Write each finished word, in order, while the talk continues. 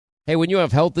Hey, when you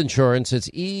have health insurance, it's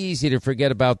easy to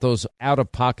forget about those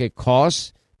out-of-pocket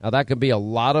costs. Now, that can be a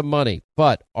lot of money,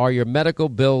 but are your medical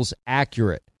bills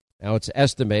accurate? Now, it's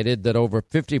estimated that over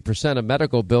 50% of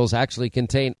medical bills actually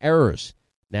contain errors.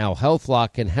 Now,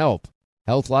 HealthLock can help.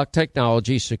 HealthLock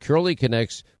technology securely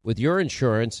connects with your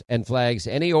insurance and flags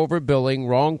any overbilling,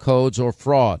 wrong codes, or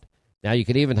fraud. Now, you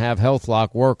can even have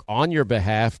HealthLock work on your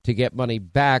behalf to get money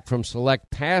back from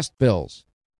select past bills.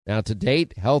 Now, to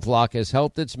date, HealthLock has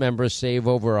helped its members save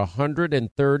over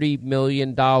 $130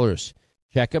 million.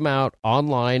 Check them out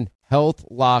online,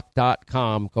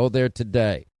 healthlock.com. Go there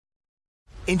today.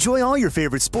 Enjoy all your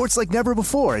favorite sports like never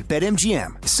before at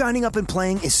BetMGM. Signing up and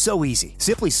playing is so easy.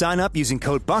 Simply sign up using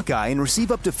code Buckeye and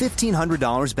receive up to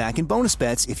 $1,500 back in bonus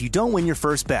bets if you don't win your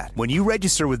first bet. When you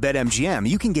register with BetMGM,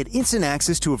 you can get instant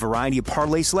access to a variety of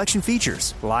parlay selection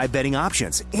features, live betting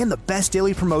options, and the best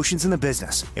daily promotions in the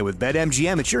business. And with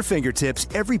BetMGM at your fingertips,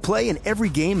 every play and every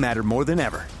game matter more than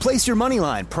ever. Place your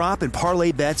moneyline, prop, and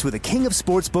parlay bets with the king of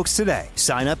sportsbooks today.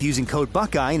 Sign up using code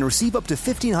Buckeye and receive up to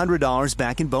 $1,500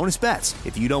 back in bonus bets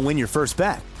if you don't win your first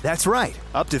bet. That's right,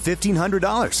 up to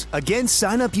 $1,500. Again,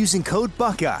 sign up using code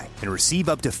Buckeye and receive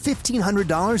up to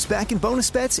 $1,500 back in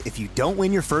bonus bets if you don't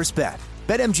win your first bet.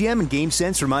 BetMGM and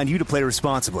GameSense remind you to play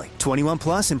responsibly. 21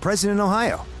 plus and present in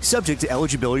Ohio. Subject to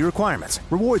eligibility requirements.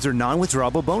 Rewards are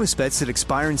non-withdrawable bonus bets that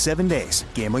expire in 7 days.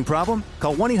 Gambling problem?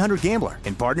 Call 1-800-GAMBLER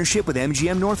in partnership with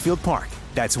MGM Northfield Park.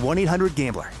 That's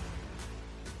 1-800-GAMBLER.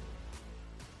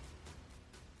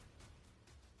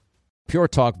 Pure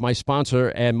Talk, my sponsor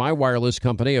and my wireless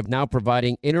company, are now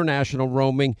providing international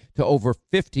roaming to over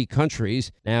 50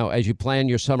 countries. Now, as you plan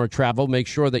your summer travel, make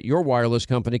sure that your wireless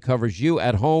company covers you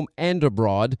at home and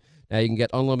abroad. Now, you can get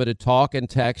unlimited talk and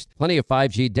text, plenty of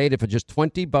 5G data for just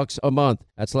 $20 a month.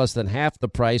 That's less than half the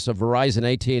price of Verizon,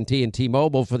 AT&T, and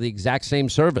T-Mobile for the exact same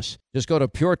service. Just go to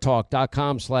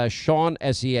puretalk.com/Sean,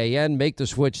 S-E-A-N. Make the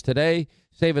switch today.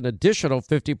 Save an additional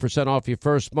 50% off your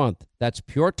first month. That's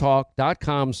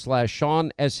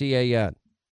puretalk.com/Sean, S-E-A-N.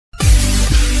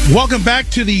 Welcome back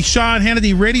to the Sean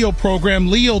Hannity radio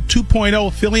program. Leo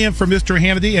 2.0, fill in for Mr.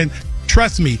 Hannity. And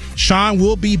trust me, Sean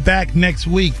will be back next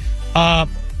week.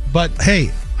 But, hey,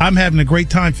 I'm having a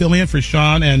great time filling in for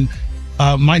Sean. And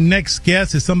my next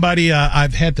guest is somebody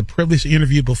I've had the privilege to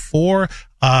interview before.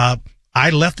 I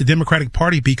left the Democratic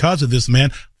Party because of this man.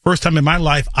 First time in my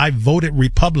life I voted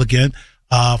Republican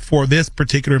for this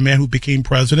particular man who became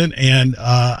president, and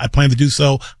I plan to do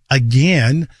so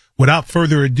again. Without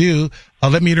further ado,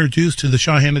 let me introduce to the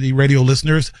Sean Hannity radio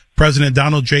listeners, President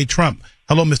Donald J. Trump.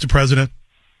 Hello, Mr. President.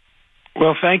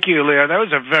 Well, thank you, Leo. That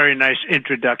was a very nice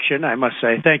introduction, I must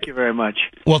say. Thank you very much.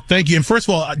 Well, thank you. And first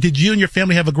of all, did you and your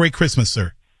family have a great Christmas,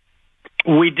 sir?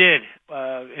 We did.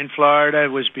 In Florida,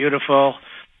 it was beautiful.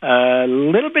 A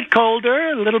little bit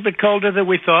colder than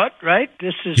we thought, right?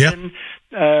 This has been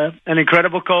an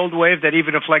incredible cold wave that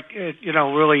even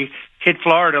really hit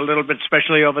Florida a little bit,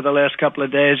 especially over the last couple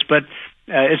of days. But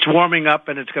it's warming up,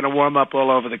 and it's going to warm up all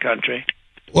over the country.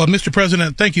 Well, Mr.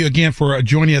 President, thank you again for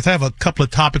joining us. I have a couple of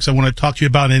topics I want to talk to you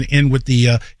about and end with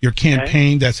your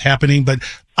campaign that's happening. But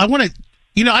I want to,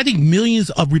 I think millions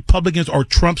of Republicans are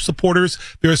Trump supporters.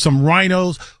 There are some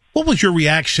rhinos. What was your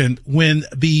reaction when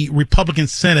the Republican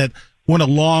Senate went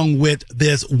along with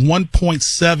this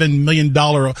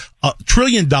 $1.7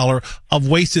 trillion of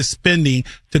wasted spending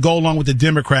to go along with the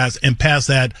Democrats and pass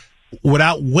that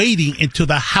without waiting until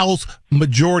the House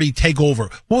majority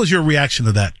takeover? What was your reaction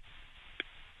to that?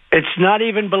 It's not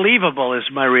even believable,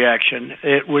 is my reaction.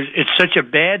 It's such a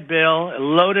bad bill,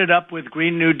 loaded up with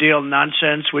Green New Deal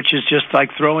nonsense, which is just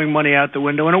like throwing money out the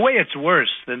window. In a way, it's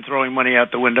worse than throwing money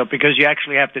out the window because you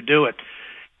actually have to do it.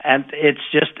 And it's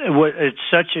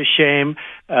such a shame.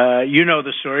 You know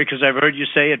the story because I've heard you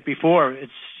say it before. It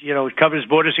covers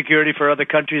border security for other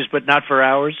countries, but not for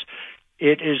ours.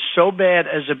 It is so bad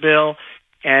as a bill.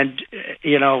 And,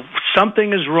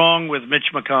 something is wrong with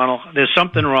Mitch McConnell. There's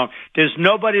something wrong. There's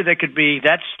nobody that could be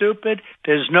that stupid.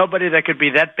 There's nobody that could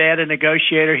be that bad a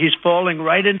negotiator. He's falling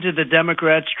right into the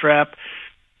Democrats' trap.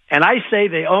 And I say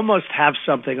they almost have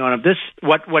something on him.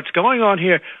 What's going on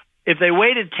here, if they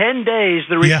waited 10 days,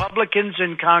 the Republicans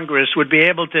in Congress would be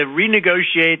able to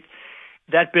renegotiate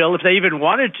that bill, if they even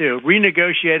wanted to,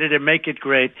 renegotiate it and make it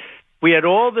great. We had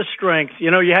all the strength.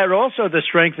 You had also the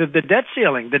strength of the debt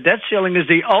ceiling. The debt ceiling is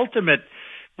the ultimate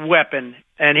weapon,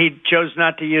 and he chose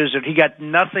not to use it. He got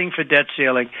nothing for debt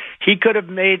ceiling. He could have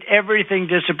made everything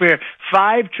disappear.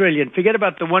 $5 trillion. Forget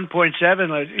about the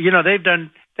 1.7.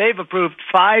 They've approved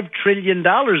 $5 trillion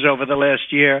over the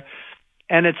last year,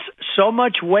 and it's so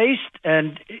much waste.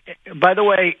 And by the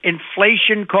way,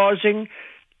 inflation causing.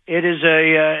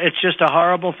 It's just a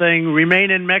horrible thing. Remain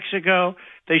in Mexico.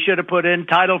 They should have put in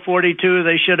Title 42.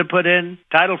 They should have put in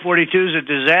Title 42 is a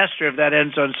disaster if that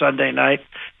ends on Sunday night.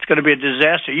 It's going to be a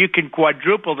disaster. You can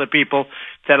quadruple the people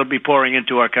that'll be pouring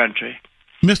into our country.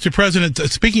 Mr. President,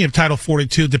 speaking of Title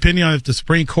 42, depending on if the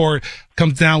Supreme Court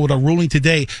comes down with a ruling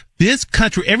today, this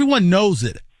country, everyone knows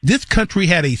it. This country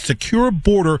had a secure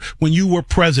border when you were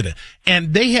president,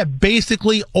 and they have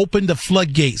basically opened the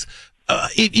floodgates.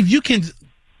 If you can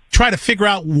try to figure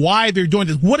out why they're doing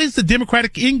this, what is the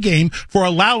Democratic endgame for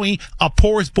allowing a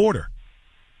porous border?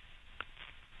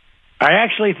 I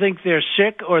actually think they're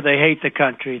sick or they hate the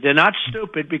country. They're not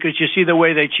stupid because you see the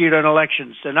way they cheat on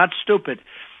elections. They're not stupid,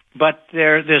 but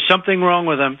there's something wrong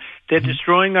with them. They're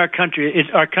destroying our country.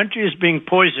 Our country is being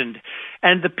poisoned.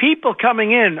 And the people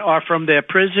coming in are from their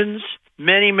prisons,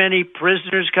 many, many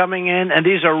prisoners coming in, and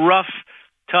these are rough,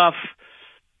 tough,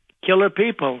 killer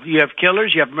people. You have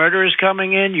killers, you have murderers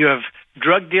coming in, you have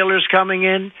drug dealers coming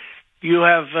in, you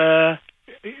have, the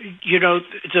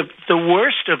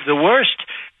worst of the worst.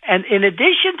 And in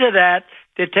addition to that,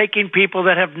 they're taking people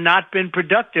that have not been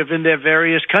productive in their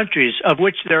various countries, of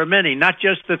which there are many, not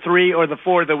just the 3 or the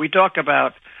 4 that we talk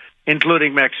about,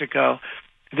 including Mexico.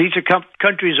 These are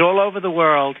countries all over the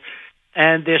world,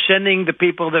 and they're sending the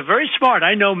people. They're very smart.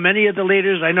 I know many of the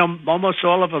leaders. I know almost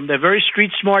all of them. They're very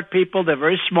street-smart people. They're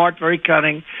very smart, very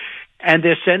cunning, and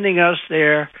they're sending us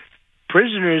their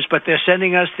prisoners, but they're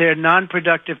sending us their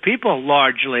non-productive people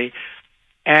largely.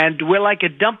 And we're like a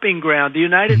dumping ground. The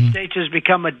United States has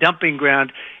become a dumping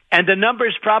ground, and the number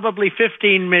is probably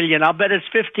 15 million. I'll bet it's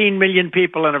 15 million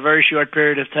people in a very short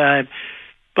period of time.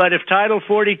 But if Title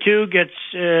 42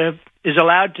 is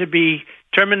allowed to be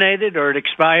terminated or it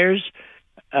expires,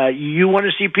 you want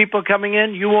to see people coming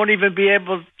in, you won't be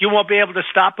able to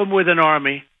stop them with an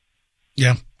army.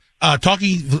 Yeah.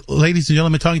 Ladies and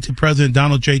gentlemen, talking to President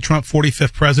Donald J. Trump,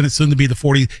 45th president, soon to be the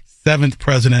 47th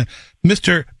president.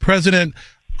 Mr. President,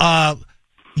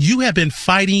 you have been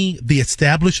fighting the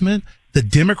establishment, the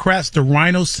Democrats, the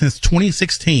rhinos since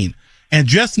 2016. And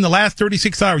just in the last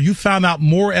 36 hours, you found out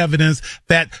more evidence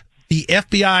that the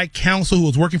FBI counsel who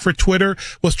was working for Twitter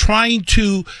was trying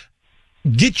to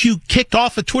get you kicked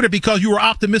off of Twitter because you were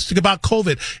optimistic about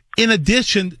COVID. In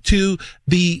addition to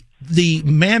the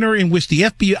manner in which the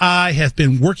FBI has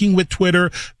been working with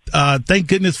Twitter, thank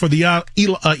goodness for the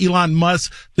Elon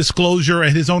Musk disclosure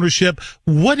and his ownership.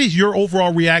 What is your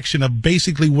overall reaction of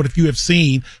basically what you have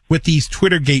seen with these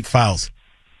Twittergate files?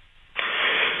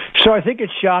 So I think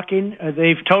it's shocking.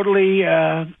 They've totally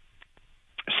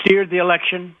steered the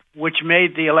election, which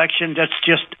made the election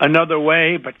just another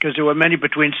way, because there were many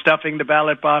between stuffing the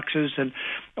ballot boxes and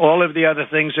all of the other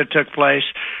things that took place.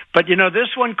 But,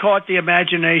 this one caught the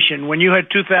imagination. When you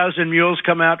had 2,000 mules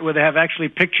come out where they have actually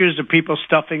pictures of people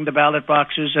stuffing the ballot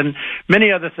boxes and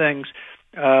many other things,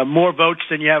 more votes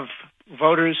than you have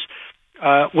voters.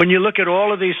 When you look at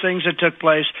all of these things that took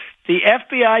place, the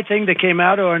FBI thing that came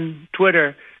out on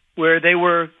Twitter, where they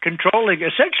were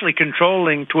essentially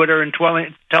controlling Twitter and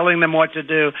telling them what to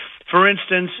do. For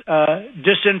instance,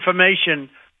 disinformation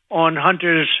on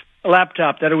Hunter's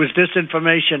laptop, that it was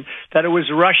disinformation, that it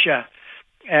was Russia.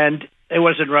 And it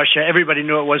wasn't Russia. Everybody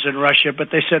knew it wasn't Russia, but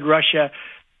they said Russia.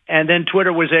 And then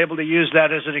Twitter was able to use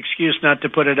that as an excuse not to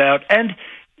put it out. And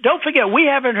don't forget, we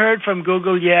haven't heard from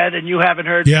Google yet, and you haven't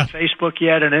heard from Facebook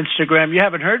yet, and Instagram. You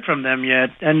haven't heard from them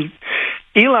yet. And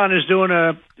Elon is doing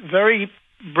a very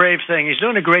brave thing. He's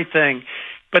doing a great thing.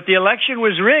 But the election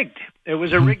was rigged. It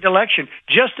was a rigged election,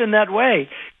 just in that way.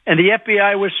 And the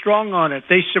FBI was strong on it.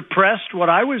 They suppressed what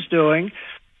I was doing,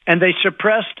 and they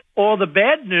suppressed all the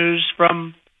bad news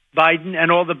from Biden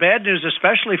and all the bad news,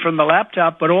 especially from the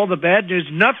laptop, but all the bad news.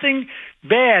 Nothing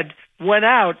bad went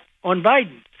out on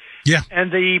Biden. Yeah.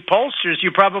 And the pollsters,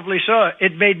 you probably saw,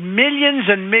 it made millions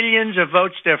and millions of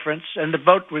votes difference, and the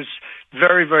vote was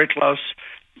very, very close.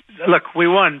 Look, we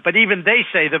won, but even they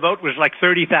say the vote was like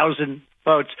 30,000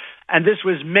 votes, and this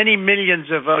was many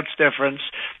millions of votes difference.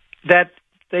 That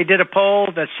they did a poll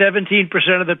that 17%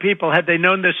 of the people, had they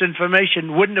known this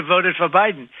information, wouldn't have voted for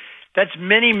Biden. That's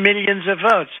many millions of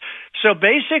votes. So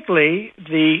basically,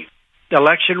 the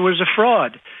election was a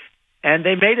fraud, and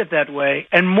they made it that way.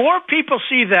 And more people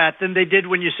see that than they did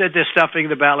when you said they're stuffing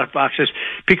the ballot boxes,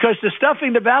 because the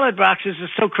stuffing the ballot boxes is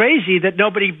so crazy that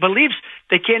nobody believes.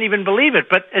 They can't even believe it,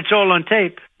 but it's all on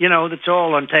tape. It's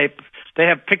all on tape. They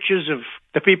have pictures of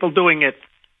the people doing it,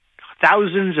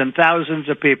 thousands and thousands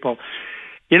of people.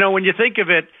 When you think of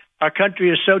it, our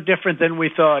country is so different than we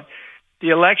thought. The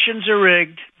elections are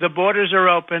rigged. The borders are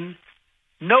open.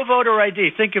 No voter ID.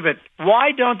 Think of it.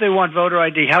 Why don't they want voter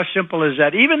ID? How simple is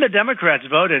that? Even the Democrats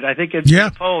voted. I think in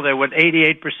the poll there were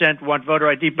 88% want voter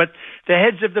ID, but the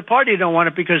heads of the party don't want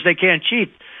it because they can't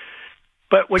cheat.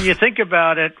 But when you think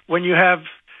about it, when you have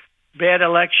bad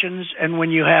elections and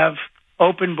when you have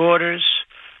open borders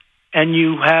and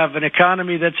you have an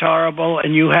economy that's horrible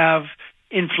and you have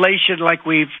inflation like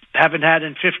we haven't had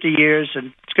in 50 years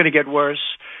and it's going to get worse,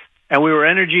 and we were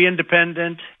energy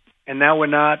independent and now we're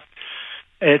not,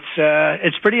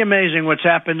 it's pretty amazing what's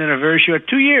happened in a very short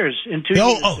 2 years. In 2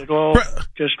 years, it all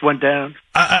just went down.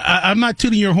 I'm not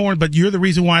tooting your horn, but you're the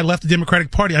reason why I left the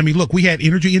Democratic Party. I mean, look, we had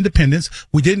energy independence.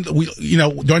 During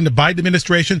the Biden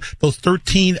administration, those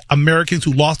 13 Americans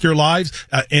who lost their lives,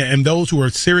 and those who were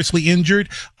seriously injured,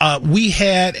 we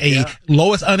had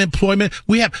lowest unemployment.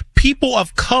 We have people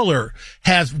of color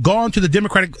have gone to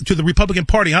the Republican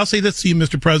Party. I'll say this to you,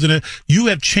 Mr. President. You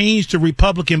have changed the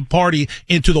Republican Party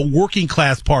into the working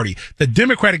class party. The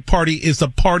Democratic Party is the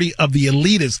party of the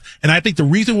elitists. And I think the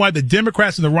reason why the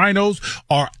Democrats and the rhinos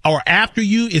are after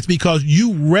you is because you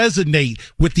resonate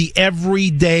with the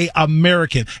everyday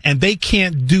American, and they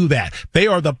can't do that. They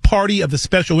are the party of the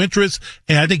special interests,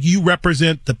 and I think you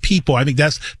represent the people. I think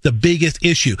that's the biggest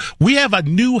issue. We have a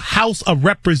new House of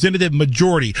Representative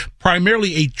majority,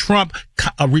 primarily a Trump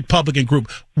Republican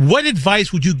group. What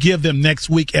advice would you give them next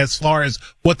week as far as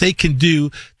what they can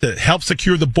do to help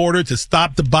secure the border, to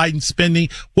stop the Biden spending?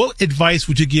 What advice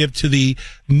would you give to the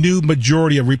new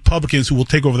majority of Republicans who will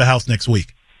take over the House next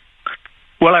week?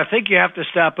 Well, I think you have to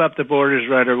stop up the borders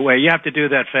right away. You have to do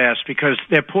that fast because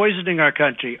they're poisoning our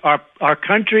country. Our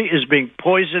country is being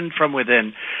poisoned from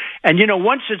within. And,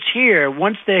 once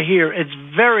they're here, it's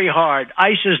very hard.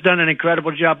 ICE has done an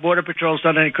incredible job. Border Patrol's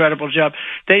done an incredible job.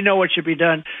 They know what should be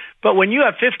done. But when you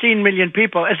have 15 million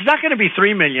people, it's not going to be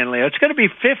 3 million, Leo. It's going to be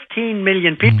 15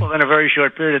 million people in a very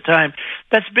short period of time.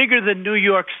 That's bigger than New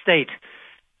York State.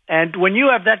 And when you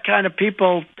have that kind of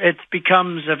people, it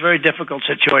becomes a very difficult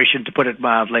situation, to put it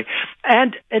mildly.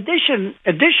 And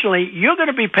additionally, we are going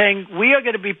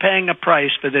to be paying a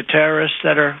price for the terrorists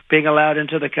that are being allowed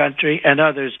into the country and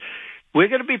others. We're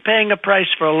going to be paying a price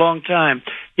for a long time.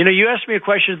 You asked me a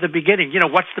question at the beginning.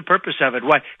 What's the purpose of it?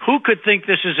 Why? Who could think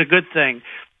this is a good thing?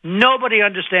 Nobody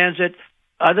understands it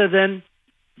other than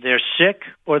they're sick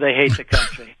or they hate the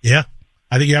country. Yeah,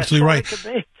 I think you're absolutely right.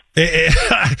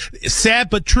 Sad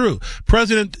but true.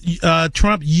 President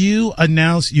Trump, you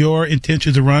announced your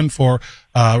intention to run for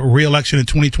re-election in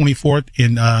 2024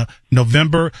 in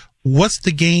November. What's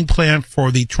the game plan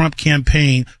for the Trump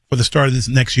campaign for the start of this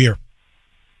next year?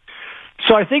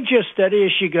 So I think just steady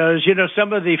as she goes.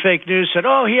 Some of the fake news said,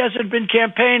 he hasn't been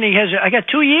campaigning. I got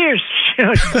 2 years.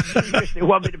 They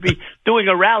want me to be doing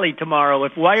a rally tomorrow.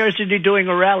 Why isn't he doing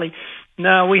a rally?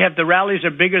 No, the rallies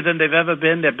are bigger than they've ever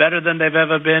been. They're better than they've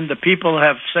ever been. The people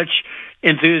have such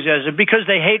enthusiasm because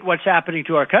they hate what's happening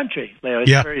to our country.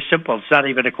 It's very simple. It's not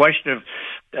even a question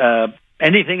of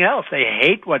anything else. They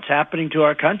hate what's happening to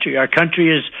our country. Our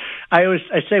country is, I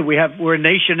say, we're a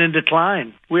nation in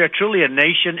decline. We are truly a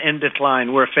nation in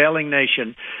decline. We're a failing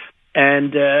nation.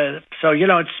 And so,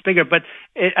 it's bigger. But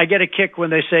I get a kick when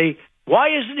they say, why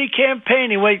isn't he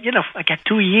campaigning? Well, I got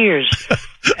 2 years.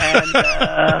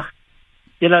 And,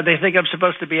 they think I'm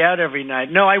supposed to be out every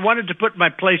night. No, I wanted to put my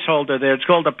placeholder there. It's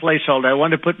called a placeholder. I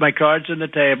wanted to put my cards on the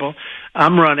table.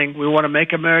 I'm running. We want to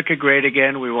make America great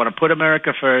again. We want to put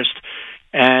America first,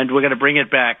 and we're going to bring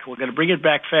it back. We're going to bring it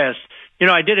back fast.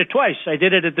 I did it twice. I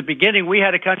did it at the beginning. We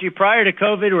had a country prior to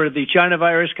COVID or the China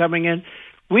virus coming in.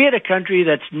 We had a country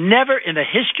that's never in the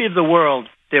history of the world,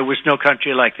 there was no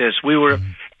country like this. We were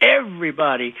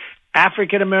everybody,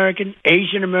 African American,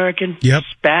 Asian American,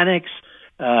 Hispanics,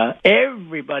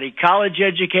 everybody, college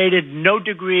educated, no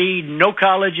degree, no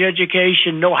college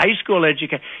education, no high school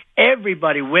education.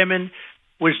 Everybody, women,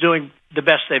 was doing the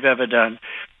best they've ever done.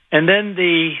 And then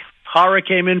the horror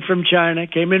came in from China,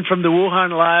 came in from the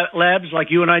Wuhan labs, like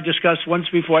you and I discussed once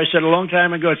before. I said a long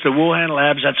time ago, it's the Wuhan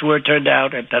labs. That's where it turned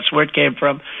out. That's where it came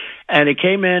from. And it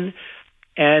came in,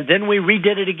 and then we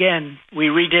redid it again.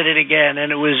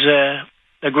 And it was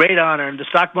a great honor. And the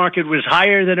stock market was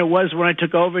higher than it was when I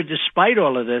took over, despite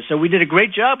all of this. So we did a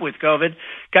great job with COVID.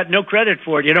 Got no credit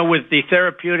for it, with the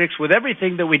therapeutics, with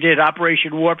everything that we did,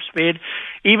 Operation Warp Speed.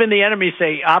 Even the enemy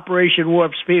say Operation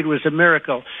Warp Speed was a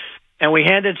miracle. And we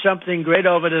handed something great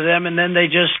over to them, and then they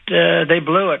just they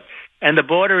blew it. And the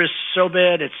border is so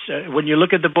bad. It's when you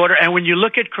look at the border and when you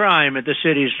look at crime at the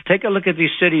cities, take a look at these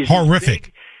cities.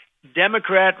 Horrific.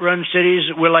 Democrat-run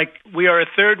cities. We are a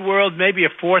third world, maybe a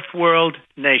fourth world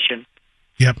nation.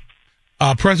 Yep.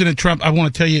 President Trump, I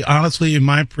want to tell you honestly, in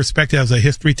my perspective as a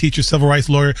history teacher, civil rights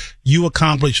lawyer, you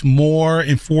accomplished more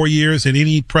in 4 years than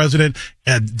any president,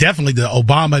 definitely the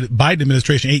Obama-Biden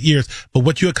administration, 8 years. But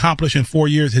what you accomplished in 4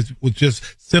 years was just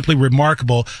simply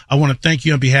remarkable. I want to thank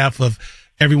you on behalf of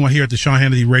everyone here at the Sean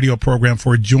Hannity radio program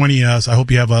for joining us. I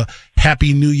hope you have a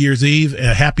happy New Year's Eve,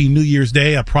 a happy New Year's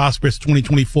Day, a prosperous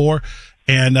 2024,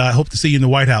 and I hope to see you in the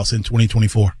White House in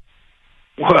 2024.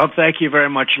 Well, thank you very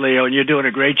much, Leo, and you're doing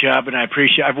a great job, and I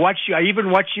appreciate it. I've watched you. I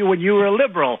even watched you when you were a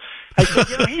liberal. I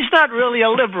said, he's not really a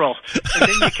liberal. And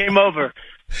then you came over.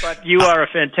 But you are a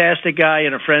fantastic guy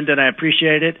and a friend, and I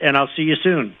appreciate it, and I'll see you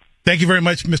soon. Thank you very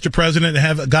much, Mr. President.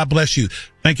 God bless you.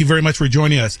 Thank you very much for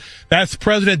joining us. That's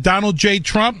President Donald J.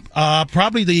 Trump,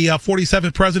 probably the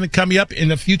 47th president coming up in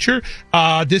the future.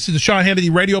 This is the Sean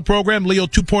Hannity radio program. Leo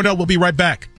 2.0. We'll be right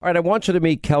back. All right, I want you to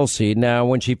meet Kelsey. Now,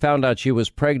 when she found out she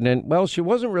was pregnant, well, she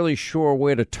wasn't really sure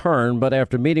where to turn, but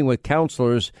after meeting with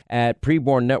counselors at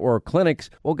Preborn Network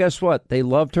Clinics, well, guess what? They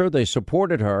loved her, they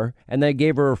supported her, and they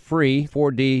gave her a free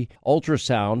 4D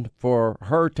ultrasound for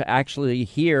her to actually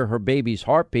hear her baby's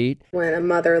heartbeat. When a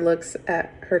mother looks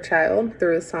at her child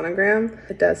through a sonogram,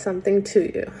 it does something to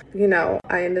you. You know,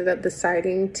 I ended up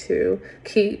deciding to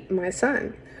keep my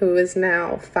son, who is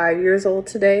now 5 years old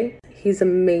today. He's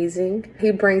amazing. He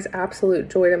brings absolute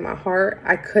joy to my heart.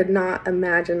 I could not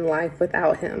imagine life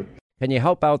without him. Can you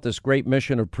help out this great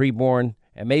mission of Preborn?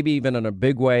 And maybe even in a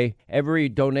big way, every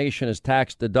donation is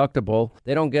tax deductible.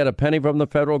 They don't get a penny from the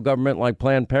federal government like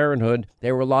Planned Parenthood.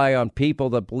 They rely on people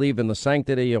that believe in the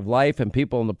sanctity of life and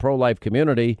people in the pro-life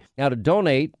community. Now to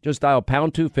donate, just dial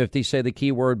pound 250, say the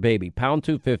keyword baby, pound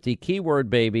 250, keyword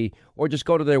baby, or just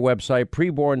go to their website,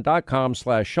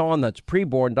 preborn.com/Sean. That's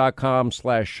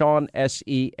preborn.com/Sean,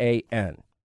 SEAN.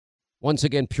 Once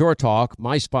again, Pure Talk,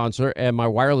 my sponsor and my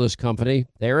wireless company,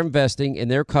 they're investing in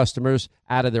their customers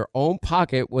out of their own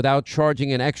pocket without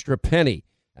charging an extra penny.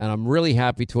 And I'm really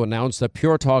happy to announce that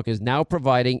Pure Talk is now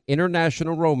providing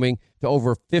international roaming to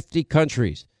over 50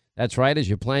 countries. That's right. As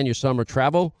you plan your summer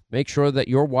travel, make sure that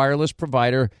your wireless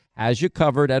provider has you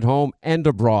covered at home and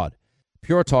abroad.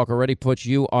 Pure Talk already puts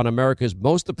you on America's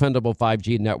most dependable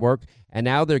 5G network, and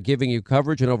now they're giving you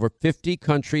coverage in over 50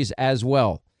 countries as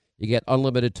well. You get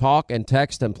unlimited talk and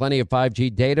text and plenty of 5G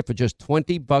data for just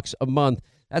 $20 a month.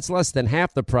 That's less than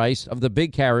half the price of the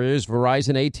big carriers,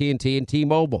 Verizon, AT&T, and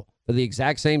T-Mobile, for the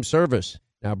exact same service.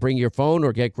 Now bring your phone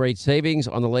or get great savings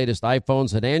on the latest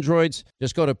iPhones and Androids.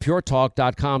 Just go to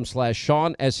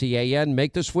puretalk.com/Sean, SEAN.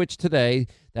 Make the switch today.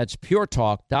 That's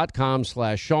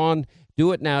puretalk.com/Sean.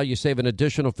 Do it now. You save an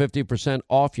additional 50%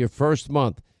 off your first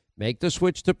month. Make the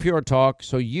switch to Pure Talk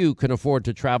so you can afford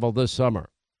to travel this summer.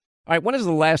 All right, when is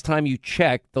the last time you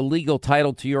checked the legal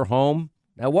title to your home?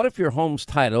 Now, what if your home's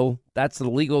title, that's the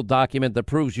legal document that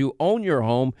proves you own your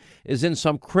home, is in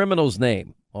some criminal's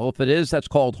name? Well, if it is, that's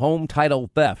called home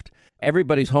title theft.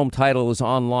 Everybody's home title is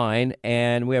online,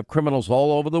 and we have criminals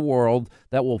all over the world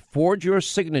that will forge your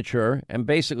signature, and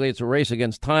basically it's a race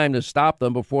against time to stop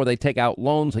them before they take out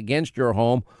loans against your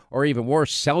home, or even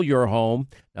worse, sell your home.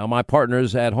 Now, my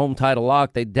partners at Home Title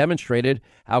Lock, they demonstrated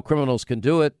how criminals can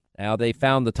do it. Now, they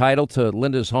found the title to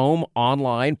Linda's home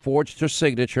online, forged her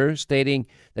signature, stating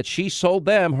that she sold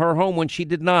them her home when she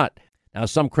did not. Now,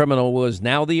 some criminal was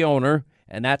now the owner,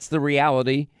 and that's the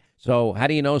reality. So how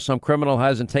do you know some criminal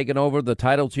hasn't taken over the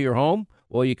title to your home?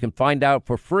 Well, you can find out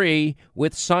for free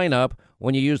with sign up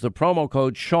when you use the promo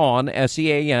code Sean,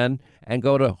 SEAN, and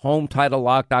go to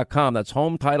HomeTitleLock.com. That's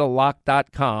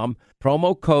HomeTitleLock.com,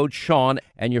 promo code Sean,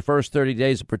 and your first 30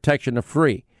 days of protection are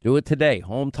free. Do it today.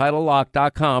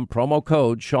 HomeTitleLock.com, promo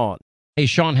code Sean. Hey,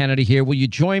 Sean Hannity here. Will you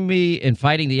join me in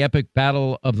fighting the epic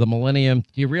battle of the millennium?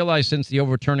 Do you realize since the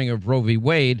overturning of Roe v.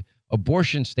 Wade,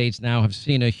 abortion states now have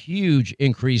seen a huge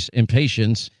increase in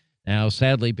patients? Now,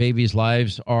 sadly, babies'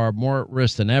 lives are more at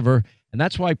risk than ever, and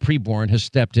that's why Preborn has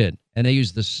stepped in. And they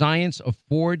use the science of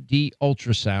 4D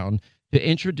ultrasound to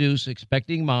introduce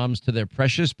expecting moms to their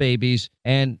precious babies.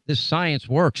 And this science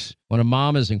works. When a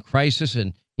mom is in crisis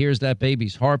and hears that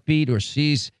baby's heartbeat or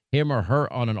sees him or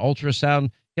her on an ultrasound,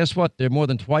 guess what? They're more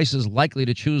than twice as likely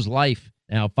to choose life.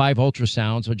 Now, 5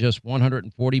 ultrasounds are just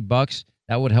 $140.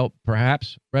 That would help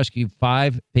perhaps rescue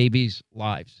 5 babies'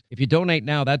 lives. If you donate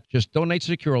now, that just donate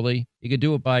securely. You can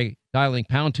do it by dialing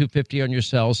pound 250 on your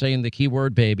cell, saying the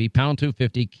keyword baby, pound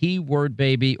 250, keyword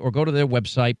baby, or go to their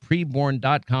website,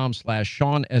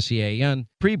 preborn.com/Sean, SEAN,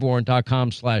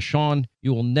 preborn.com/Sean.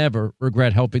 You will never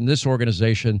regret helping this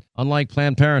organization. Unlike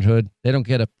Planned Parenthood, they don't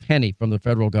get a penny from the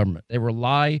federal government. They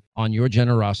rely on your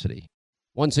generosity.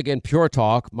 Once again, Pure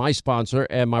Talk, my sponsor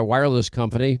and my wireless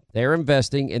company, they're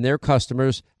investing in their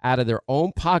customers out of their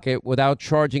own pocket without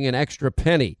charging an extra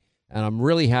penny. And I'm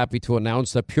really happy to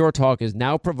announce that Pure Talk is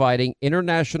now providing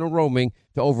international roaming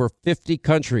to over 50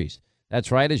 countries.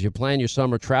 That's right. As you plan your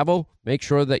summer travel, make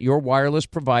sure that your wireless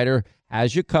provider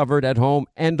has you covered at home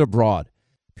and abroad.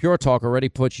 Pure Talk already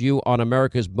puts you on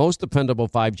America's most dependable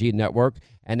 5G network,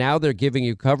 and now they're giving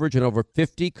you coverage in over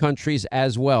 50 countries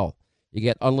as well. You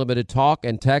get unlimited talk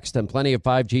and text and plenty of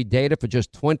 5G data for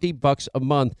just $20 a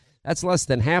month. That's less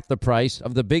than half the price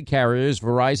of the big carriers,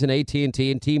 Verizon, AT&T,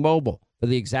 and T-Mobile, for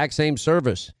the exact same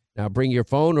service. Now bring your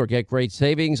phone or get great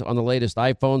savings on the latest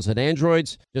iPhones and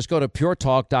Androids. Just go to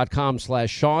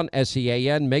puretalk.com/Sean,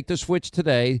 S-E-A-N. Make the switch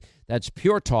today. That's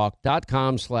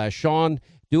puretalk.com/Sean.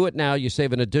 Do it now. You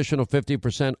save an additional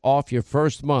 50% off your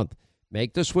first month.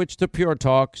 Make the switch to Pure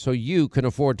Talk so you can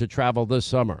afford to travel this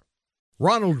summer.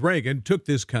 Ronald Reagan took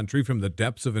this country from the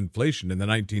depths of inflation in the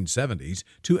 1970s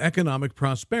to economic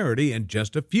prosperity in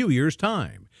just a few years'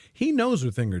 time. He knows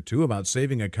a thing or two about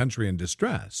saving a country in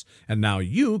distress, and now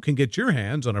you can get your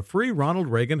hands on a free Ronald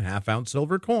Reagan half-ounce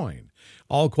silver coin.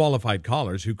 All qualified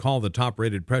callers who call the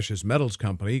top-rated precious metals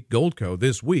company, Goldco,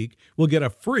 this week will get a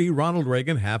free Ronald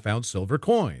Reagan half-ounce silver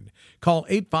coin. Call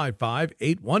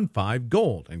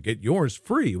 855-815-GOLD and get yours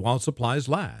free while supplies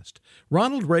last.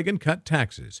 Ronald Reagan cut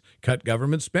taxes, cut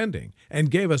government spending,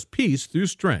 and gave us peace through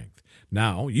strength.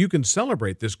 Now you can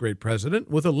celebrate this great president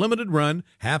with a limited-run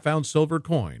half-ounce silver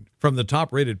coin from the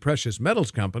top-rated precious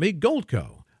metals company,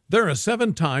 Goldco. They're a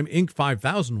 7-time Inc.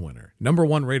 5000 winner,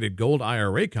 #1 rated gold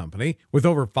IRA company with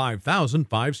over 5,000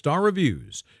 5-star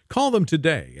reviews. Call them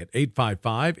today at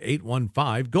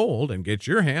 855-815-GOLD and get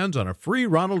your hands on a free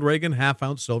Ronald Reagan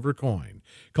half-ounce silver coin.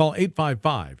 Call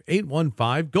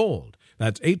 855-815-GOLD.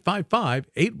 That's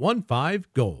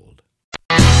 855-815-GOLD.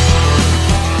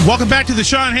 Welcome back to the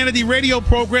Sean Hannity radio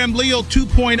program, Leo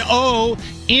 2.0,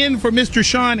 in for Mr.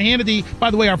 Sean Hannity. By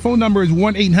the way, our phone number is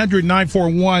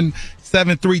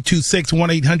 1-800-941-7326,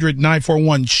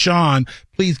 1-800-941-SEAN.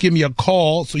 Please give me a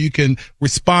call so you can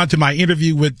respond to my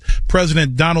interview with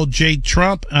President Donald J.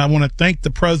 Trump. I want to thank the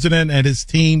president and his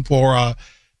team for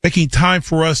making time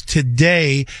for us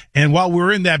today. And while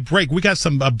we're in that break, we got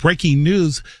some breaking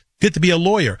news. Get to be a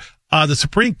lawyer. The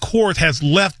Supreme Court has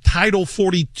left Title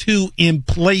 42 in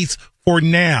place for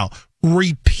now.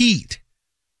 Repeat.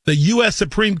 The U.S.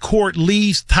 Supreme Court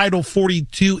leaves Title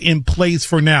 42 in place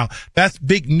for now. That's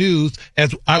big news.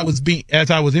 As I was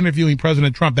interviewing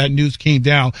President Trump, that news came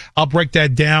down. I'll break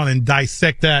that down and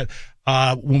dissect that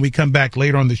when we come back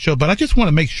later on the show. But I just want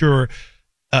to make sure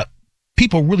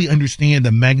people really understand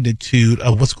the magnitude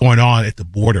of what's going on at the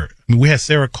border. I mean, we had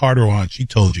Sarah Carter on. She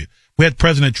told you. We had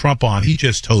President Trump on. He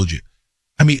just told you.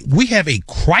 I mean, we have a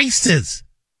crisis.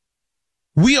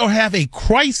 We have a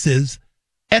crisis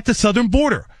at the southern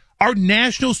border. Our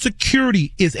national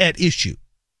security is at issue.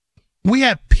 We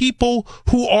have people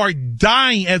who are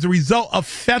dying as a result of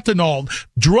fentanyl,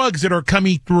 drugs that are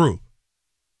coming through.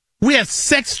 We have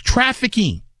sex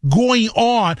trafficking going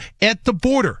on at the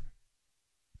border.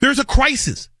 There's a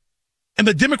crisis, and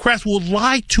the Democrats will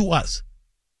lie to us.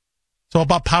 It's all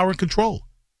about power and control.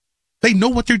 They know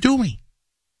what they're doing.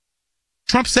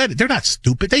 Trump said it. They're not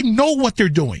stupid. They know what they're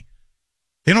doing.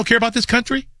 They don't care about this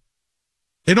country.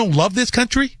 They don't love this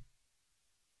country.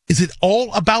 Is it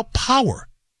all about power?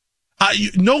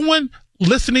 No one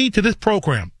listening to this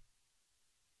program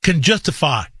can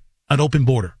justify an open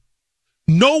border.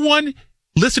 No one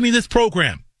listening to this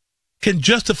program can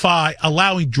justify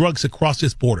allowing drugs across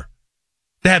this border.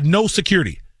 They have no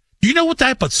security. Do you know what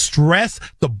type of stress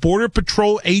the Border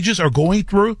Patrol agents are going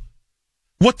through?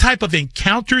 What type of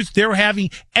encounters they're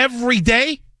having every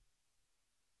day?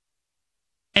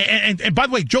 And by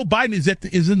the way, Joe Biden is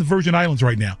in the Virgin Islands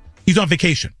right now. He's on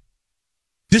vacation.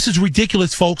 This is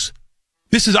ridiculous, folks.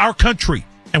 This is our country,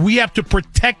 and we have to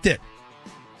protect it.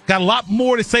 Got a lot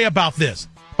more to say about this,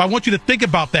 but I want you to think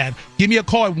about that. Give me a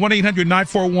call at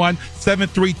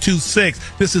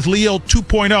 1-800-941-7326. This is Leo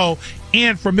 2.0,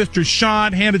 and for Mr.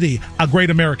 Sean Hannity, a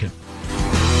great American.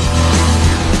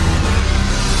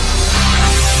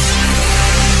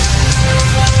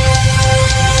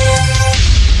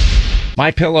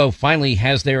 MyPillow finally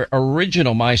has their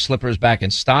original My Slippers back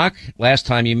in stock. Last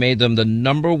time you made them the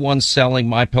 #1 selling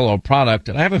MyPillow product,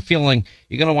 and I have a feeling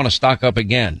you're going to want to stock up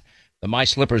again. The My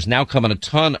Slippers now come in a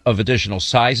ton of additional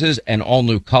sizes and all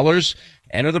new colors.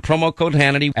 Enter the promo code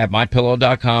Hannity at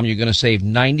MyPillow.com. You're going to save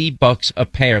 $90 a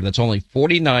pair. That's only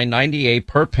 $49.98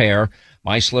 per pair.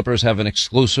 My Slippers have an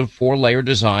exclusive 4-layer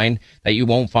design that you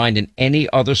won't find in any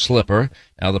other slipper.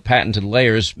 Now, the patented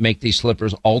layers make these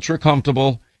slippers ultra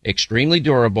comfortable extremely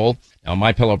durable. Now,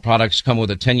 MyPillow products come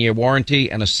with a 10-year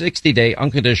warranty and a 60-day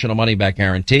unconditional money-back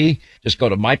guarantee. Just go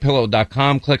to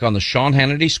MyPillow.com, click on the Sean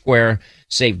Hannity square,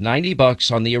 save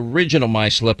 $90 on the original My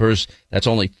Slippers. That's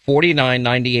only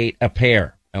 $49.98 a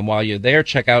pair. And while you're there,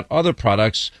 check out other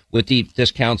products with deep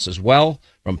discounts as well.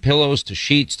 From pillows to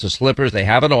sheets to slippers, they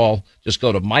have it all. Just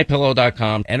go to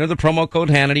MyPillow.com, enter the promo code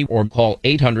Hannity, or call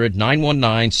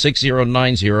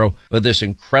 800-919-6090 for this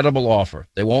incredible offer.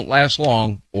 They won't last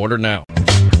long. Order now.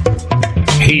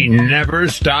 He never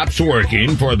stops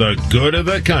working for the good of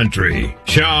the country.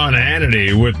 Sean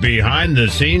Hannity with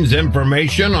behind-the-scenes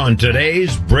information on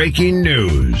today's breaking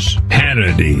news.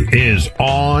 Hannity is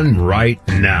on right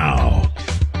now.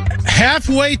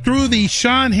 Halfway through the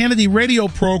Sean Hannity radio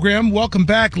program. Welcome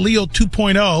back, Leo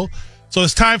 2.0. So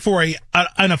it's time for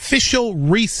an official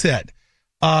reset.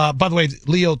 By the way,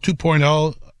 Leo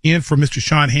 2.0 in for Mr.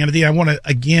 Sean Hannity. I want to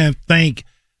again thank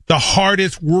the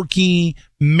hardest working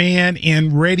man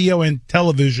in radio and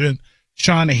television,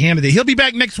 Sean Hannity. He'll be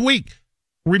back next week.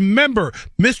 Remember,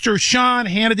 Mr. Sean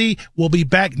Hannity will be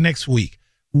back next week.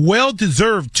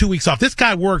 Well-deserved 2 weeks off. This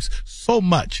guy works so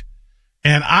much.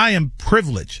 And I am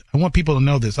privileged. I want people to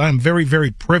know this. I am very,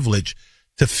 very privileged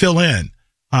to fill in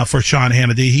for Sean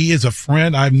Hannity. He is a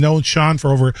friend. I've known Sean for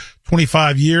over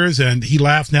 25 years, and he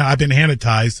laughs now. I've been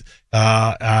Hannitized.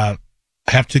 I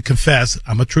have to confess,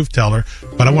 I'm a truth teller,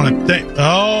 but I want to thank.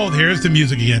 Oh, here's the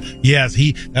music again. Yes,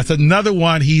 that's another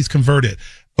one. He's converted.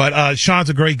 But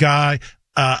Sean's a great guy.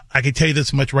 I can tell you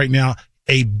this much right now: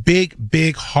 a big,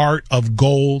 big heart of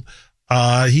gold.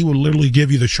 He will literally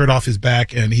give you the shirt off his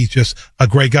back, and he's just a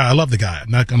great guy. I love the guy. I'm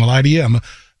not going to lie to you.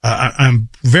 I'm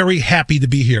very happy to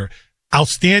be here.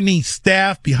 Outstanding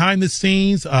staff behind the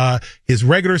scenes, his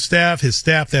regular staff, his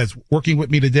staff that's working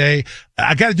with me today.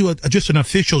 I got to do just an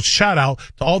official shout out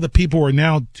to all the people who are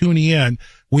now tuning in.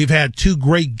 We've had two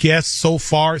great guests so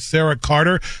far. Sarah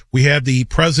Carter. We had the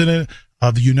president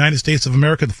of the United States of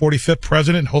America, the 45th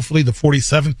president, hopefully the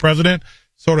 47th president.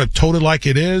 Sort of told it like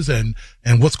it is and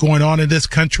what's going on in this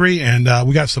country. And,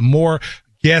 we got some more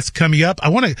guests coming up. I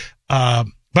want to, by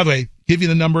the way, give you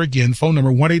the number again, phone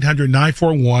number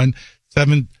 1-800-941-7326,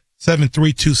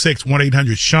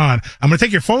 1-800-SEAN. I'm going to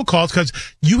take your phone calls because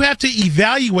you have to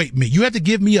evaluate me. You have to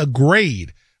give me a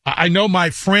grade. I know my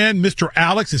friend, Mr.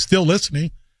 Alex, is still listening.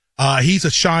 He's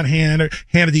a Sean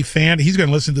Hannity fan. He's going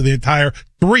to listen to the entire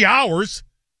 3 hours.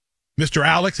 Mr.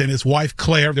 Alex and his wife,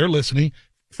 Claire, they're listening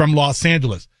from Los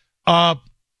Angeles. And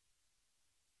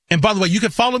by the way, you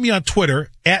can follow me on Twitter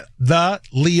at the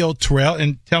Leo Terrell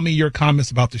and tell me your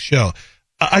comments about the show.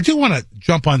 I do want to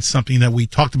jump on something that we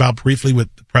talked about briefly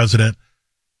with the president.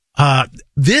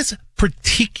 This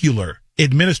particular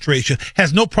administration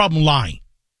has no problem lying.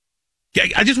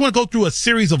 I just want to go through a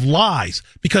series of lies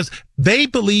because they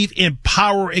believe in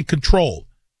power and control,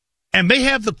 and they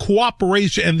have the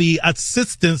cooperation and the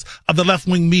assistance of the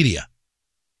left-wing media.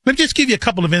 Let me just give you a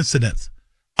couple of incidents.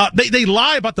 They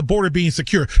lie about the border being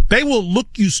secure. They will look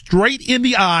you straight in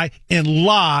the eye and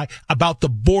lie about the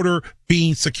border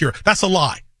being secure. That's a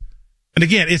lie. And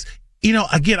again,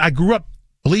 I grew up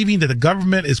believing that the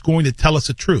government is going to tell us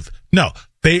the truth. No,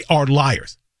 they are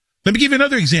liars. Let me give you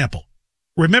another example.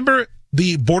 Remember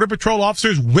the Border Patrol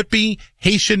officers whipping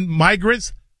Haitian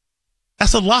migrants?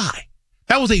 That's a lie.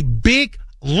 That was a big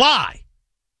lie.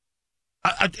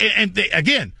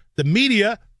 Again, the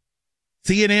media,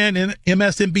 CNN and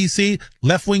MSNBC,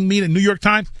 left-wing media, New York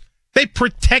Times, they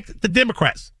protect the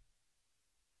Democrats.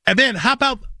 And then how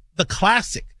about the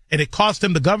classic? And it cost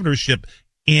them the governorship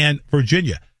in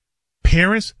Virginia.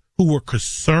 Parents who were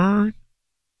concerned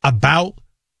about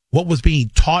what was being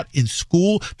taught in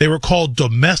school, they were called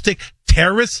domestic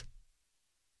terrorists.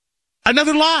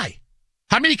 Another lie.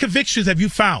 How many convictions have you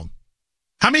found?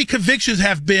 How many convictions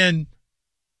have been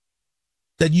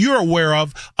that you're aware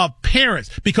of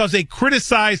parents because they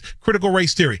criticize critical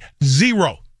race theory?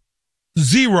 Zero.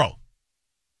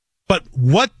 But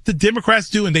what the Democrats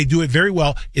do, and they do it very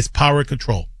well, is power and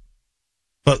control.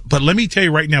 But let me tell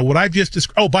you right now, what I've just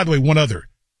described. Oh, by the way, one other.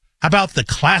 How about the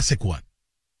classic one?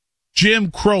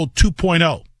 Jim Crow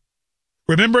 2.0.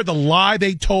 Remember the lie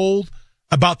they told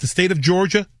about the state of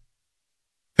Georgia?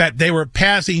 That they were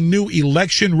passing new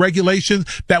election regulations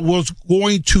that was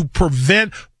going to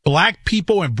prevent black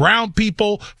people and brown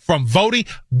people from voting.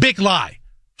 Big lie.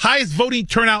 Highest voting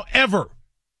turnout ever.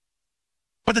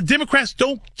 But the Democrats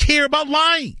don't care about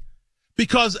lying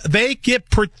because they get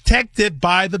protected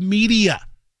by the media,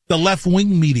 the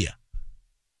left-wing media.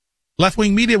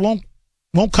 Left-wing media won't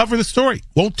cover the story,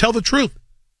 won't tell the truth.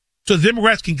 So the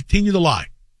Democrats can continue to lie.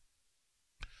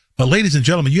 But ladies and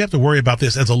gentlemen, you have to worry about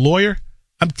this. As a lawyer,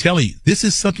 I'm telling you, this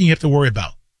is something you have to worry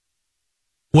about.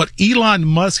 What Elon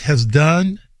Musk has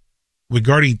done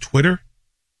regarding Twitter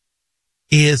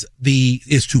is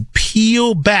to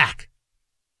peel back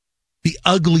the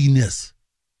ugliness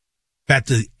that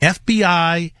the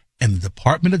FBI and the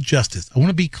Department of Justice, I want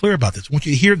to be clear about this, I want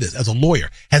you to hear this as a lawyer,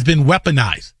 has been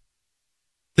weaponized.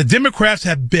 The Democrats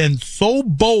have been so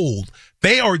bold,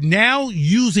 they are now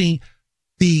using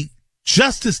the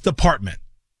Justice Department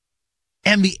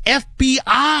and the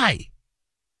FBI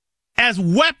as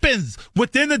weapons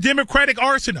within the Democratic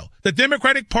arsenal. The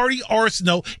Democratic Party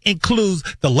arsenal includes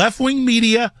the left-wing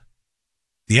media,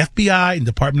 the FBI, and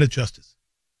Department of Justice.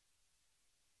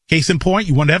 Case in point,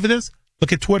 you want evidence?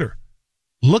 Look at Twitter.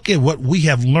 Look at what we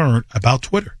have learned about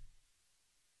Twitter.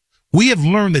 We have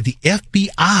learned that the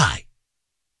FBI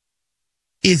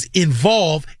is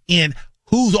involved in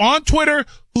who's on Twitter,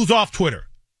 who's off Twitter,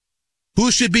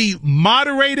 who should be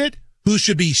moderated, who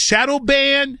should be shadow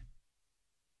banned.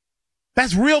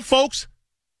 That's real, folks.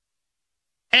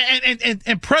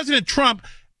 And President Trump,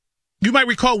 you might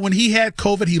recall when he had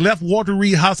COVID, he left Walter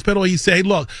Reed Hospital. He said, hey,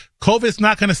 look, COVID's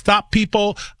not going to stop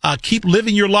people. Keep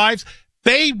living your lives.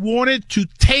 They wanted to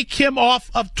take him off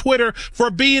of Twitter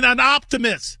for being an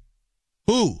optimist.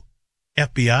 Who?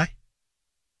 FBI?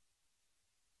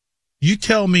 You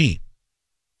tell me,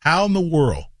 how in the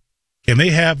world can they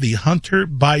have the Hunter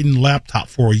Biden laptop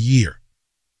for a year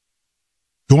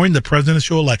during the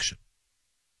presidential election,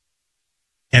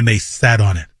 and they sat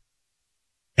on it,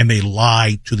 and they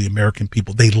lied to the American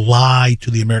people? They lied to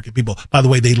the American people. By the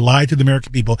way, they lied to the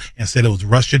American people and said it was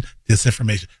Russian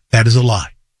disinformation. That is a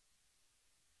lie.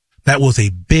 That was a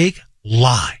big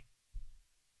lie.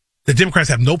 The Democrats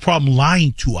have no problem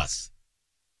lying to us.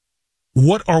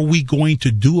 What are we going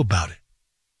to do about it?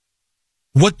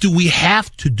 What do we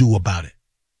have to do about it?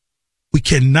 We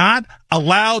cannot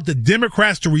allow the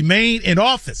Democrats to remain in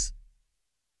office.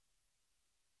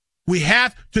 We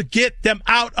have to get them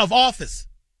out of office.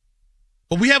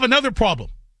 But we have another problem.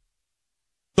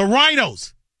 The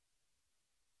rhinos.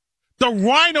 The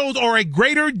rhinos are a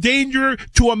greater danger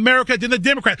to America than the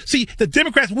Democrats. See, the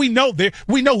Democrats, we know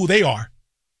who they are.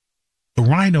 The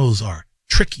rhinos are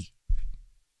tricky.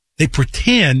 They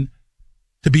pretend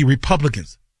to be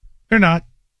Republicans. They're not.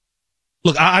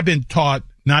 Look, I've been taught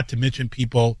not to mention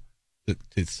people,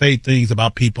 to say things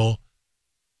about people,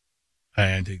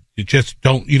 and you just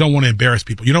don't want to embarrass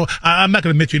people. You know, I'm not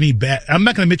going to mention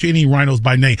any rhinos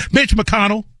by name. Mitch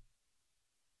McConnell.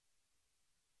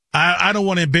 I don't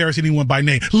want to embarrass anyone by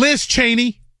name. Liz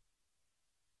Cheney.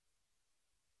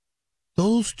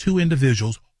 Those two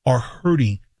individuals are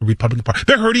hurting the Republican Party.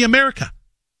 They're hurting America.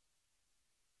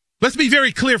 Let's be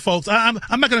very clear, folks. I'm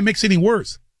not going to mix any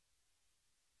words.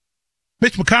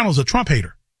 Mitch McConnell's a Trump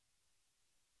hater.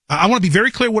 I want to be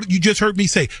very clear what you just heard me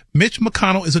say. Mitch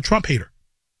McConnell is a Trump hater.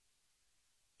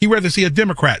 He'd rather see a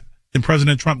Democrat than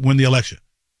President Trump win the election.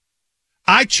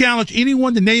 I challenge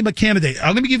anyone to name a candidate.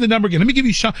 Let me give the number again. Let me give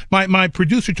you, my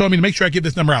producer told me to make sure I give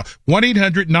this number out.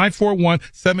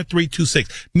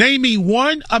 1-800-941-7326. Name me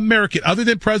one American other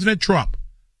than President Trump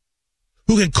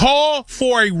who can call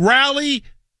for a rally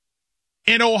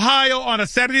in Ohio on a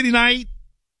Saturday night,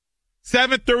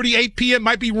 7:30, 8 p.m.,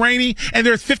 might be raining, and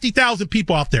there's 50,000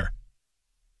 people out there.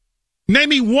 Name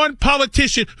me one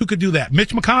politician who could do that.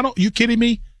 Mitch McConnell? Are you kidding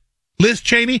me? Liz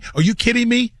Cheney? Are you kidding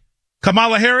me?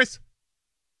 Kamala Harris?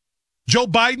 Joe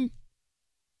Biden?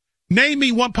 Name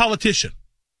me one politician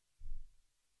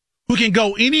who can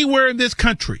go anywhere in this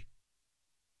country.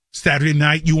 Saturday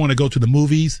night, you want to go to the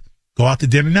movies, go out to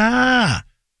dinner? Nah,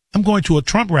 I'm going to a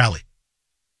Trump rally.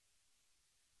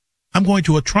 I'm going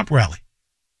to a Trump rally.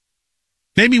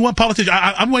 Name me one politician.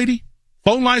 I'm waiting.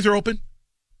 Phone lines are open.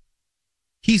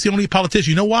 He's the only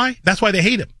politician. You know why? That's why they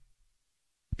hate him.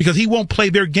 Because he won't play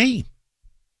their game.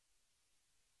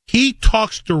 He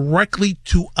talks directly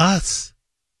to us.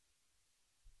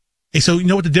 And so you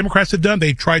know what the Democrats have done?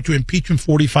 They've tried to impeach him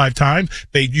 45 times.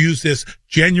 They used this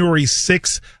January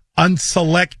 6th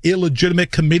unselect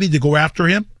illegitimate committee to go after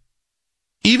him.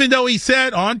 Even though he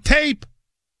said on tape,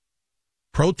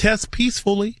 protest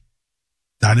peacefully.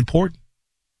 Not important.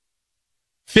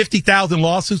 50,000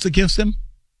 lawsuits against him.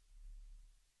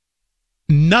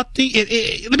 Nothing.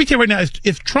 Let me tell you right now,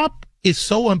 if Trump is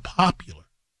so unpopular,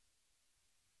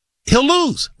 he'll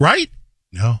lose, right?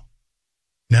 No.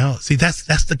 See,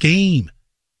 that's the game.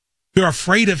 They're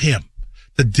afraid of him.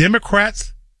 The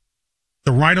Democrats,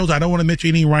 the rhinos, I don't want to mention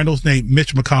any rhinos named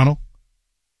Mitch McConnell,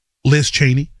 Liz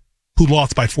Cheney, who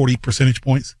lost by 40 percentage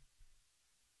points.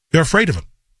 They're afraid of him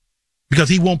because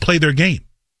he won't play their game.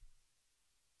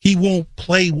 He won't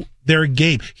play their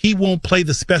game. He won't play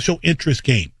the special interest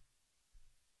game.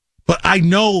 But I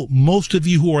know most of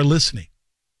you who are listening,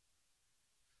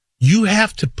 You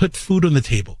have to put food on the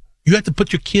table. You have to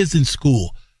put your kids in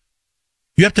school.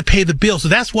 You have to pay the bills. So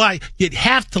that's why you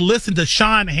have to listen to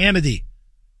Sean Hannity.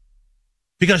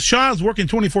 Because Sean's working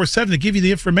 24/7 to give you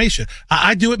the information.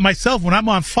 I do it myself when I'm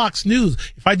on Fox News.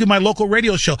 If I do my local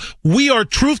radio show, we are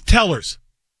truth tellers.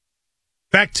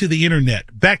 Back to the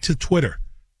internet, back to Twitter.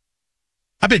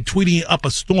 I've been tweeting up a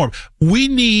storm. We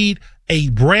need a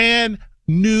brand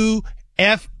new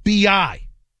FBI.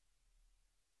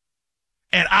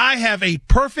 And I have a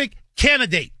perfect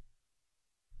candidate.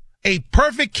 A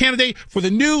perfect candidate for the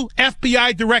new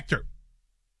FBI director.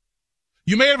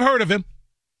 You may have heard of him.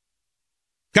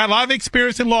 Got a lot of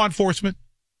experience in law enforcement.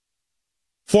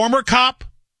 Former cop.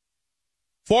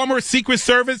 Former Secret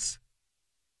Service.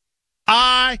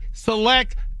 I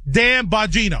select Dan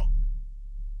Bongino.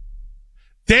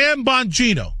 Dan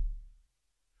Bongino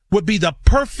would be the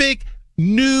perfect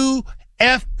new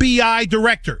FBI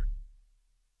director.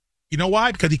 You know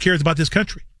why? Because he cares about this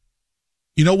country.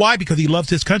 You know why? Because he loves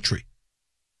his country.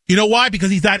 You know why?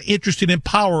 Because he's not interested in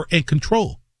power and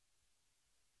control.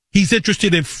 He's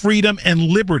interested in freedom and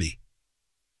liberty.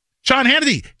 Sean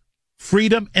Hannity,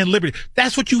 freedom and liberty.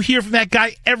 That's what you hear from that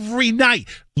guy every night.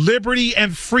 Liberty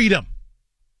and freedom.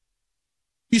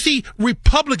 You see,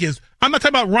 Republicans, I'm not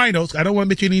talking about rhinos. I don't want to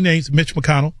mention any names, Mitch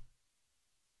McConnell.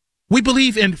 We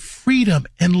believe in freedom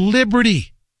and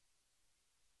liberty.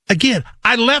 Again,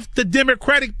 I left the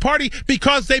Democratic Party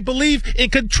because they believe in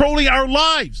controlling our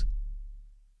lives.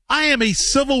 I am a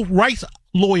civil rights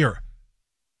lawyer.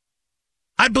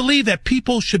 I believe that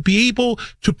people should be able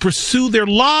to pursue their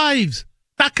lives,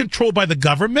 not controlled by the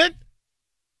government.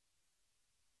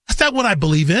 That's not what I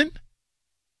believe in.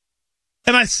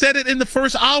 And I said it in the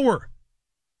first hour.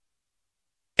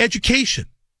 Education,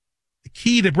 the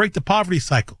key to break the poverty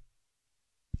cycle.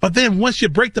 But then once you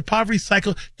break the poverty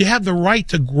cycle, you have the right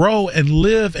to grow and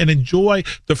live and enjoy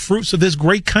the fruits of this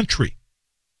great country.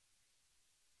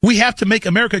 We have to make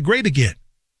America great again.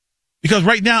 Because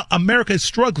right now, America is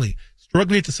struggling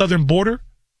at the southern border.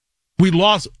 We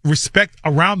lost respect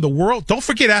around the world. Don't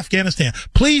forget Afghanistan.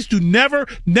 Please do never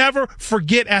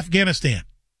forget Afghanistan.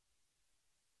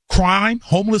 Crime,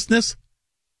 homelessness,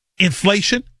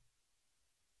 inflation.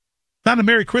 Not a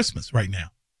Merry Christmas right now.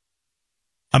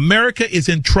 America is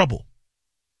in trouble.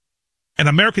 And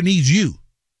America needs you.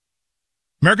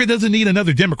 America doesn't need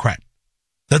another Democrat.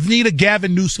 Doesn't need a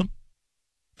Gavin Newsom.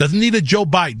 Doesn't need a Joe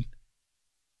Biden.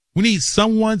 We need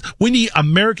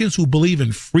Americans who believe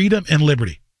in freedom and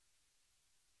liberty.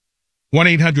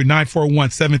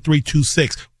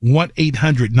 1-800-941-7326.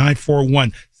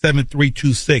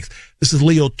 1-800-941-7326. This is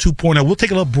Leo 2.0. We'll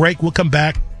take a little break. We'll come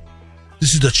back.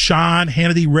 This is the Sean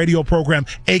Hannity radio program,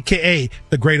 a.k.a.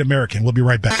 The Great American. We'll be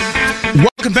right back.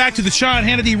 Welcome back to the Sean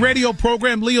Hannity radio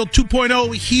program, Leo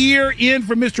 2.0, here in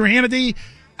for Mr. Hannity.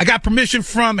 I got permission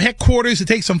from headquarters to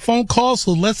take some phone calls,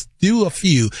 so let's do a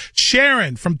few.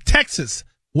 Sharon from Texas,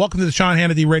 welcome to the Sean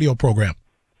Hannity radio program.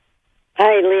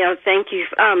 Hi, Leo. Thank you.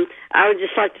 I would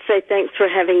just like to say thanks for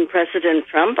having President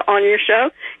Trump on your show.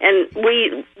 And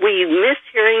we miss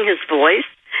hearing his voice,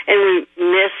 and we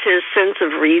miss his sense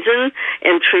of reason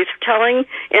and truth-telling.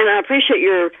 And I appreciate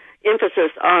your emphasis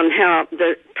on how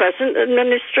the present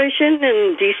administration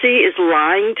in D.C. is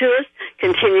lying to us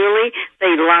continually.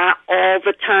 They lie all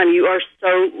the time. You are so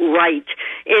right.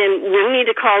 And we need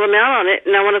to call them out on it.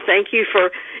 And I want to thank you for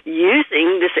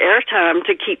using this airtime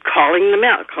to keep calling them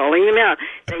out.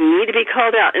 They need to be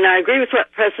called out. And I agree with what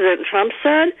President Trump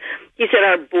said. He said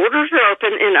our borders are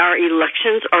open and our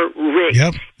elections are rigged.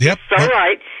 Yep.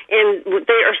 Right. And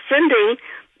they are sending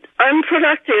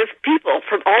unproductive people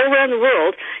from all around the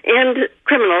world and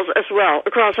criminals as well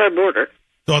across our border.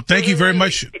 Well, thank you very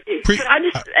much. Could I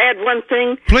just add one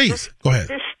thing? Please, go ahead.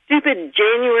 This stupid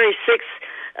January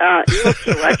 6th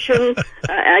election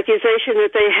accusation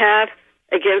that they have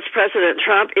against President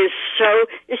Trump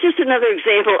it's just another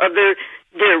example of their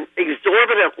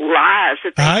exorbitant lies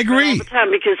that they I agree. all the time,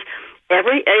 because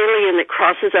every alien that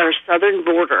crosses our southern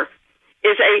border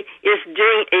is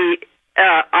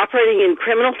operating in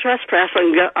criminal trespass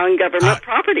on government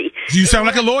property. You sound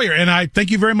like a lawyer, and I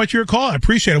thank you very much for your call. I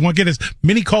appreciate it. I want to get as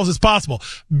many calls as possible.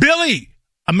 Billy,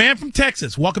 a man from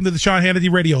Texas, welcome to the Sean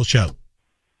Hannity radio show.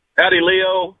 Howdy,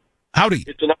 Leo. Howdy.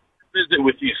 It's an honor to visit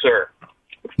with you, sir.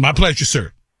 My pleasure,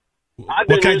 sir.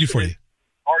 What can I do for you?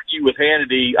 Argue with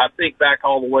Hannity. I think back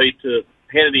all the way to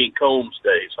Hannity and Combs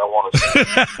days, I want to say.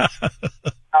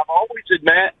 I've always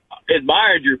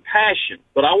admired your passion,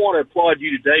 but I want to applaud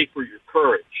you today for your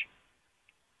courage.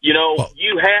 You know,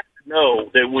 you have to know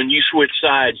that when you switch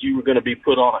sides, you were going to be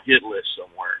put on a hit list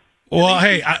somewhere. Well,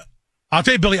 hey, I'll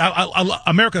tell you, Billy,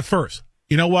 America first.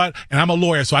 you know what? And I'm a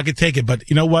lawyer, so I can take it. But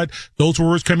you know what? Those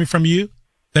words coming from you,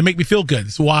 they make me feel good.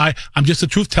 That's why I'm just a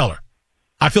truth teller.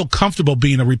 I feel comfortable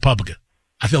being a Republican.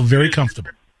 I feel very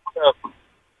comfortable.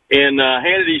 And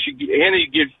Hannity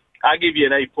I give you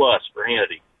an A+ for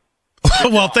Hannity.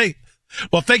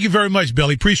 Well, thank you very much,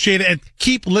 Billy. Appreciate it, and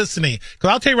keep listening. Because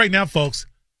I'll tell you right now, folks,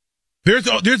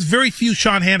 there's very few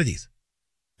Sean Hannitys.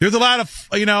 There's a lot of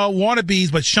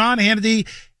wannabes, but Sean Hannity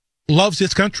loves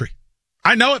his country.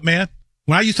 I know it, man.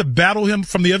 When I used to battle him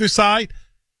from the other side,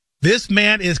 this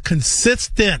man is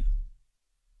consistent,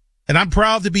 and I'm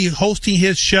proud to be hosting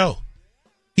his show.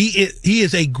 He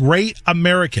is a great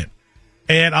American,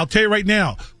 and I'll tell you right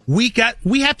now, we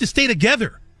have to stay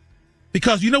together.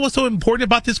 Because you know what's so important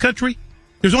about this country?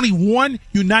 There's only one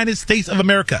United States of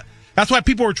America. That's why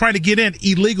people are trying to get in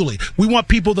illegally. We want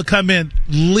people to come in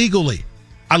legally.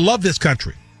 I love this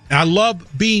country. And I love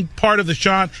being part of the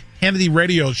Sean Hannity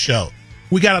radio show.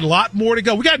 We got a lot more to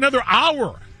go. We got another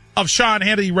hour of Sean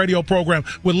Hannity radio program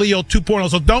with Leo 2.0.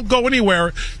 So don't go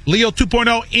anywhere. Leo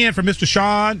 2.0 in for Mr.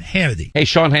 Sean Hannity. Hey,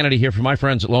 Sean Hannity here from my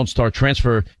friends at Lone Star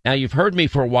Transfer. Now, you've heard me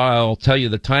for a while tell you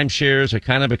the timeshares are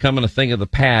kind of becoming a thing of the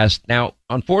past. Now,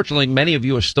 unfortunately, many of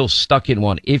you are still stuck in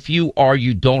one. If you are,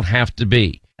 you don't have to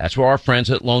be. That's where our friends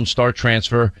at Lone Star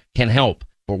Transfer can help.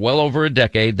 For well over a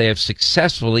decade, they have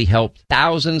successfully helped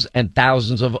thousands and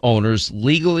thousands of owners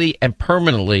legally and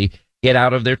permanently get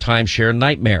out of their timeshare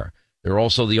nightmare. They're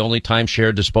also the only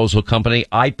timeshare disposal company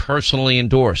I personally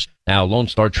endorse. Now, Lone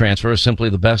Star Transfer is simply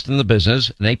the best in the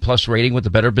business, an A+ rating with the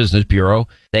Better Business Bureau.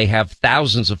 They have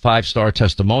thousands of 5-star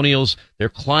testimonials. Their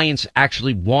clients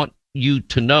actually want you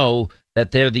to know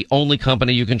that they're the only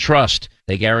company you can trust.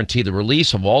 They guarantee the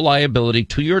release of all liability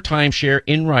to your timeshare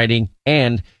in writing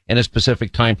and in a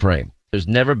specific time frame. There's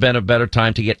never been a better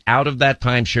time to get out of that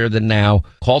timeshare than now.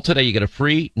 Call today. You get a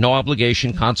free,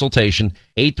 no-obligation consultation,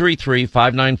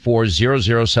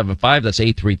 833-594-0075. That's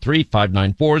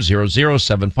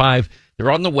 833-594-0075. They're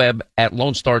on the web at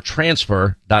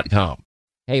LoneStarTransfer.com.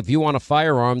 Hey, if you want a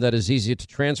firearm that is easy to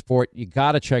transport, you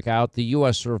got to check out the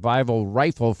U.S. Survival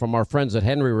Rifle from our friends at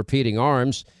Henry Repeating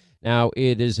Arms. Now,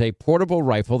 it is a portable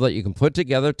rifle that you can put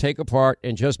together, take apart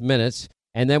in just minutes.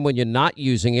 And then when you're not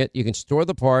using it, you can store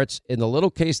the parts in the little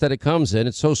case that it comes in.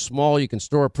 It's so small you can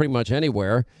store it pretty much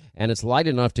anywhere, and it's light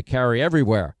enough to carry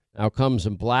everywhere. Now it comes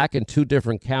in black and 2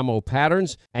 different camo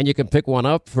patterns, and you can pick one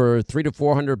up for $300 to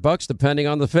 $400 depending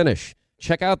on the finish.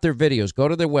 Check out their videos. Go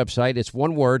to their website. It's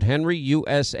one word,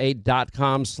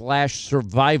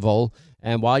 henryusa.com/survival.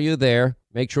 And while you're there,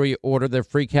 make sure you order their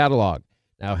free catalog.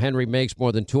 Now, Henry makes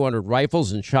more than 200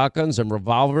 rifles and shotguns and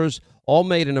revolvers, all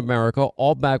made in America,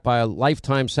 all backed by a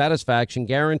lifetime satisfaction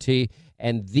guarantee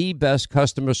and the best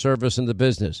customer service in the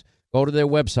business. Go to their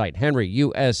website,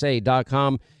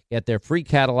 henryusa.com. Get their free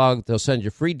catalog. They'll send you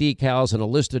free decals and a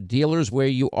list of dealers where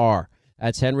you are.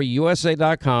 That's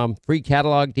henryusa.com. Free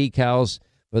catalog decals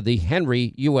for the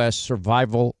Henry U.S.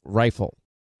 Survival Rifle.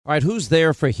 All right, who's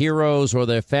there for heroes or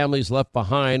their families left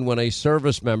behind when a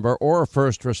service member or a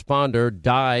first responder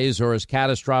dies or is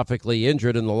catastrophically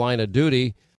injured in the line of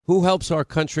duty? Who helps our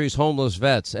country's homeless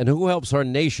vets? And who helps our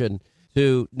nation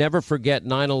to never forget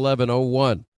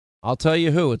 9/11/01? I'll tell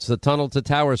you who. It's the Tunnel to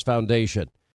Towers Foundation.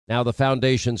 Now, the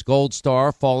foundation's Gold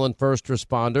Star, Fallen First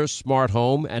Responders, Smart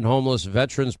Home, and Homeless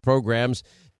Veterans programs,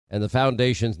 and the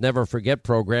foundation's Never Forget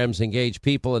programs engage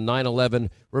people in 9/11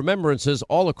 remembrances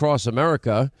all across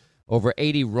America. Over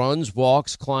 80 runs,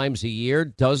 walks, climbs a year,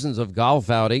 dozens of golf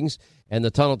outings, and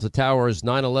the Tunnel to Towers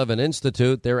 9/11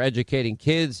 Institute. They're educating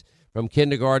kids from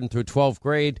kindergarten through 12th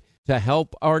grade to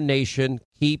help our nation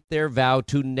keep their vow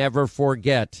to never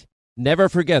forget. Never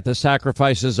forget the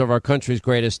sacrifices of our country's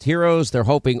greatest heroes. They're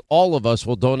hoping all of us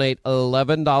will donate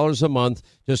 $11 a month.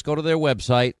 Just go to their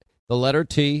website, the letter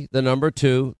T, the number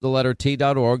 2, the letter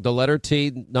T.org, the letter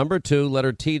T, number 2,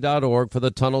 letter T.org for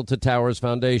the Tunnel to Towers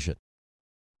Foundation.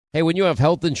 Hey, when you have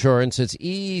health insurance, it's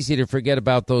easy to forget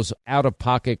about those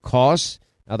out-of-pocket costs.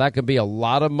 Now, that can be a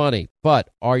lot of money, but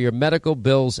are your medical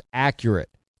bills accurate?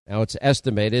 Now, it's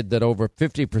estimated that over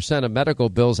 50% of medical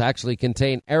bills actually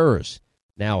contain errors.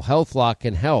 Now, HealthLock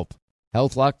can help.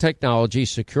 HealthLock technology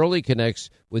securely connects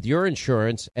with your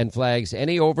insurance and flags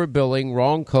any overbilling,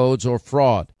 wrong codes, or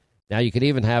fraud. Now, you can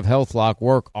even have HealthLock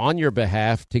work on your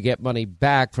behalf to get money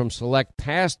back from select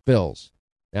past bills.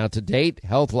 Now, to date,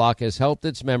 HealthLock has helped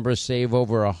its members save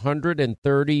over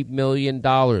 $130 million.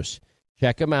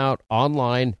 Check them out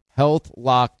online,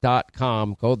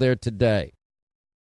 healthlock.com. Go there today.